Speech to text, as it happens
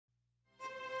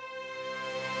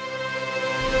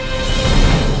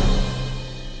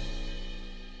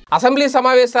Assembly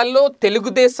సమావేశాల్లో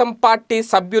Telugu Desam party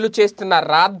సభ్యులు చేస్తున్న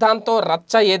రాద్ధాంతం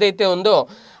రచ్చ ఏదైతే ఉందో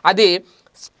అది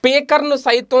స్పీకర్ను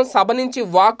సైతం సభ నుంచి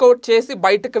వాకౌట్ చేసి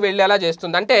బయటకు వెళ్ళేలా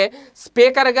చేస్తుంది. అంటే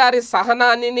స్పీకర్ గారి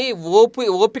సహనాన్ని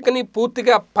ఓపికని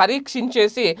పూర్తిగా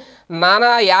పరీక్షించేసి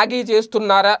నానా యాగి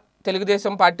చేస్తున్నారా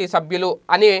తెలుగుదేశం పార్టీ సభ్యులు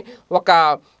అని ఒక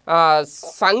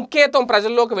సంకేతం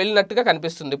ప్రజల్లోకి వెళ్ళినట్టుగా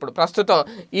కనిపిస్తుంది ఇప్పుడు ప్రస్తుతం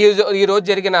ఈరోజు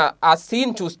జరిగిన ఆ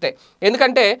సీన్ చూస్తే.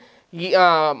 ఎందుకంటే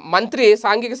మంత్రి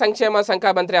సాంఘిక సంక్షేమ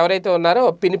శాఖ మంత్రి ఎవరైతే ఉన్నారో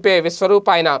పినిపే విశ్వరూప్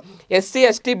ఆయన ఎస్సీ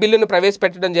ఎస్టీ బిల్లును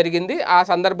ప్రవేశపెట్టడం జరిగింది. ఆ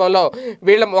సందర్భంలో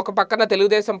వీళ్ళ ఒక పక్కన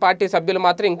తెలుగుదేశం పార్టీ సభ్యులు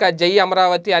మాత్రం ఇంకా జై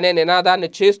అమరావతి అనే నినాదాన్ని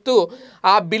చేస్తూ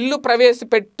ఆ బిల్లు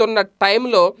ప్రవేశపెడుతున్న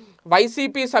టైంలో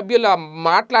వైసీపీ సభ్యుల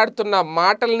మాట్లాడుతున్న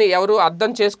మాటల్ని ఎవరు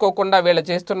అర్థం చేసుకోకుండా వీళ్ళు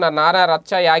చేస్తున్న నారా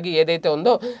రచ్చ యాగి ఏదైతే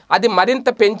ఉందో అది మరింత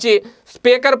పెంచి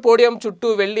స్పీకర్ పోడియం చుట్టూ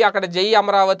వెళ్ళి అక్కడ జై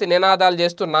అమరావతి నినాదాలు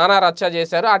చేస్తూ నానా రచ్చ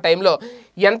చేశారు. ఆ టైంలో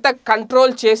ఎంత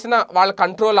కంట్రోల్ చేసినా వాళ్ళు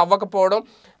కంట్రోల్ అవ్వకపోవడం,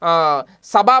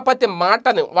 సభాపతి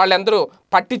మాటను వాళ్ళందరూ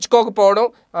పట్టించుకోకపోవడం,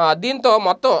 దీంతో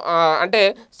మొత్తం అంటే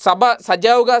సభ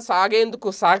సజావుగా సాగేందుకు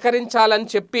సహకరించాలని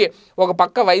చెప్పి ఒక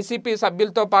పక్క వైసీపీ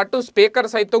సభ్యులతో పాటు స్పీకర్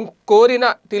సైతం కోరిన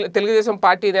తెలుగుదేశం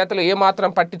పార్టీ నేతలు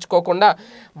ఏమాత్రం పట్టించుకోకుండా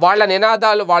వాళ్ళ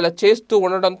నినాదాలు వాళ్ళు చేస్తూ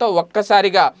ఉండడంతో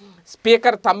ఒక్కసారిగా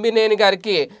స్పీకర్ తమ్మినేని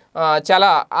గారికి చాలా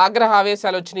ఆగ్రహ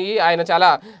ఆవేశాలు వచ్చినాయి. ఆయన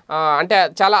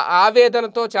చాలా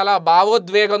ఆవేదనతో చాలా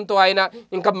భావోద్వేగంతో ఆయన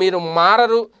ఇంకా మీరు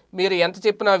మారరు, మీరు ఎంత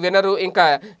చెప్పినా వినరు, ఇంకా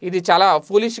ఇది చాలా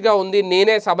ఫూలిష్గా ఉంది,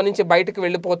 నేనే సభ నుంచి బయటకు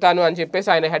వెళ్ళిపోతాను అని చెప్పేసి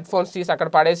ఆయన హెడ్ ఫోన్స్ తీసి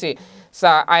అక్కడ పడేసి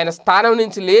ఆయన స్థానం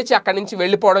నుంచి లేచి అక్కడి నుంచి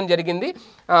వెళ్ళిపోవడం జరిగింది.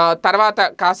 తర్వాత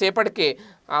కాసేపటికి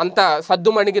అంత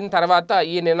సద్దుమణిగిన తర్వాత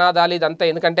ఈ నినాదాలు ఇదంతా,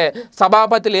 ఎందుకంటే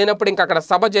సభాపతి లేనప్పుడు ఇంకా అక్కడ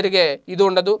సభ జరిగే ఇది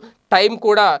ఉండదు, టైం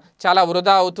కూడా చాలా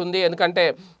వృధా అవుతుంది. ఎందుకంటే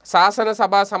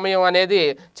శాసనసభ సమయం అనేది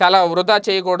చాలా వృధా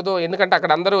చేయకూడదు. ఎందుకంటే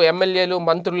అక్కడ అందరూ ఎమ్మెల్యేలు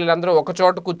మంత్రులు అందరూ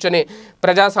ఒకచోట కూర్చొని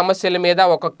ప్రజా సమస్యల మీద,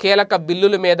 ఒక కీలక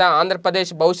బిల్లుల మీద,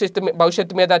 ఆంధ్రప్రదేశ్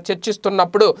భవిష్యత్తు మీద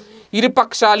చర్చిస్తున్నప్పుడు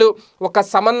ఇరుపక్షాలు ఒక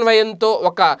సమన్వయంతో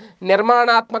ఒక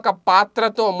నిర్మాణాత్మక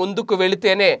పాత్రతో ముందుకు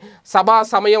వెళితేనే సభా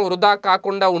సమయం వృధా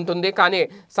కాకుండా ఉంటుంది. కానీ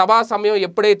సభా సమయం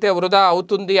ఎప్పుడైతే వృధా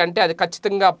అవుతుంది అంటే అది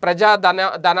ఖచ్చితంగా ప్రజా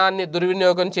ధనాన్ని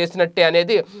దుర్వినియోగం చేసినట్టే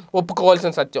అనేది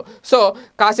ఒప్పుకోవాల్సిన సత్యం. సో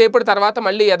కాసేపటి తర్వాత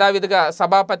మళ్ళీ యథావిధిగా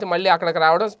సభాపతి మళ్ళీ అక్కడికి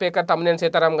రావడం, స్పీకర్ తమ్మినేని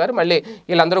సీతారాం గారు మళ్ళీ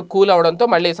వీళ్ళందరూ కూల్ అవడంతో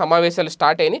మళ్ళీ సమావేశాలు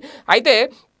స్టార్ట్ అయినాయి. అయితే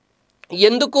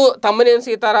ఎందుకు తమ్మినేని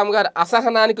సీతారాం గారు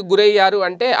అసహనానికి గురయ్యారు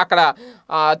అంటే అక్కడ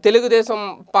తెలుగుదేశం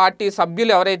పార్టీ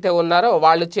సభ్యులు ఎవరైతే ఉన్నారో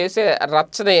వాళ్ళు చేసే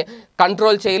రచ్చని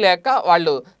కంట్రోల్ చేయలేక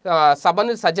వాళ్ళు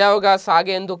సభను సజావుగా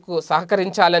సాగేందుకు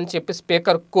సహకరించాలని చెప్పి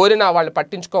స్పీకర్ కోరినా వాళ్ళు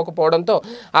పట్టించుకోకపోవడంతో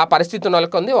ఆ పరిస్థితి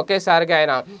నెలకొంది. ఒకేసారిగా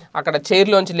ఆయన అక్కడ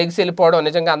చైర్లోంచి లెగిసి వెళ్ళిపోవడం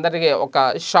నిజంగా అందరికీ ఒక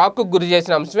షాక్కు గురి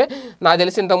చేసిన అంశమే. నాకు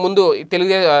తెలిసి ఇంతకుముందు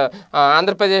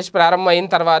ఆంధ్రప్రదేశ్ ప్రారంభం అయిన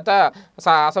తర్వాత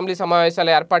అసెంబ్లీ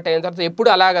సమావేశాలు ఏర్పాటు అయిన తర్వాత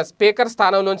ఎప్పుడు అలాగా స్పీకర్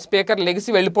స్థానంలోంచి స్పీకర్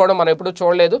లెగిసి వెళ్ళిపోవడం మనం ఎప్పుడూ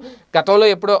చూడలేదు. గతంలో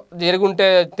ఎప్పుడో జరుగుంటే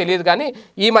తెలియదు కానీ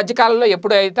ఈ మధ్యకాలంలో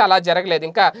ఎప్పుడు అయితే అలా జరగలేదు.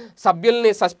 ఇంకా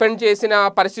సభ్యుల్ని సస్పెండ్ చేసిన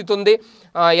పరిస్థితి ఉంది.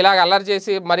 ఇలాగ అల్లరి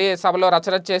చేసి మరీ సభలో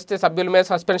రచరచ చేస్తే సభ్యుల మీద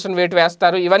సస్పెన్షన్ వేటు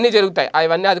వేస్తారు, ఇవన్నీ జరుగుతాయి.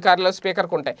 అవన్నీ అధికారులు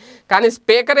స్పీకర్కు ఉంటాయి. కానీ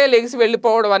స్పీకరే లెగిసి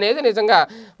వెళ్ళిపోవడం అనేది నిజంగా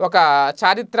ఒక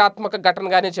చారిత్రాత్మక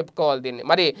ఘటనగానే చెప్పుకోవాలి దీన్ని.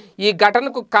 మరి ఈ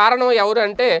ఘటనకు కారణం ఎవరు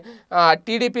అంటే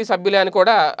టీడీపీ సభ్యులే అని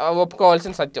కూడా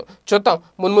ఒప్పుకోవాల్సిన సత్యం. చూద్దాం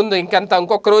మున్ముందు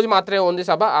ఇంకొక రోజు మాత్రమే ఉంది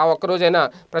సభ, ఆ ఒక్కరోజైనా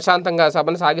ప్రశాంతంగా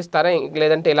సభను సాగిస్తారా,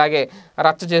 లేదంటే ఇలాగే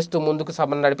రచ్చ చేస్తూ ముందుకు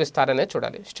సభను నడిపిస్తారనే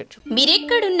చూడాలి.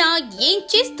 మీరెక్కడున్నా ఏం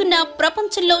చేస్తున్నా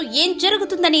ప్రపంచంలో ఏం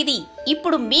జరుగుతుందనేది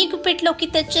ఇప్పుడు మీకు పెట్లోకి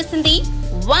తెచ్చేసింది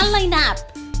ఆన్లైన్ యాప్.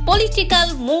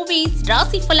 పొలిటికల్, మూవీస్,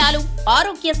 రాశి ఫలాలు,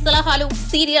 ఆరోగ్య సలహాలు,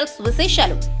 సీరియల్స్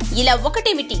విశేషాలు ఇలా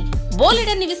ఒకటేమిటి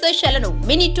బోలెడన్ని విశేషాలను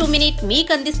మినిట్ టు మినిట్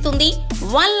మీకు అందిస్తుంది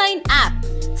ఆన్లైన్ యాప్.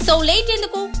 సో లేట్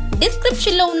ఎందుకు,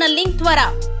 డిస్క్రిప్షన్ లో ఉన్న లింక్ ద్వారా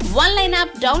ఆన్లైన్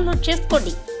యాప్ డౌన్లోడ్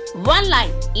చేసుకోండి.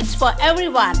 Online, it's for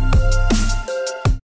everyone.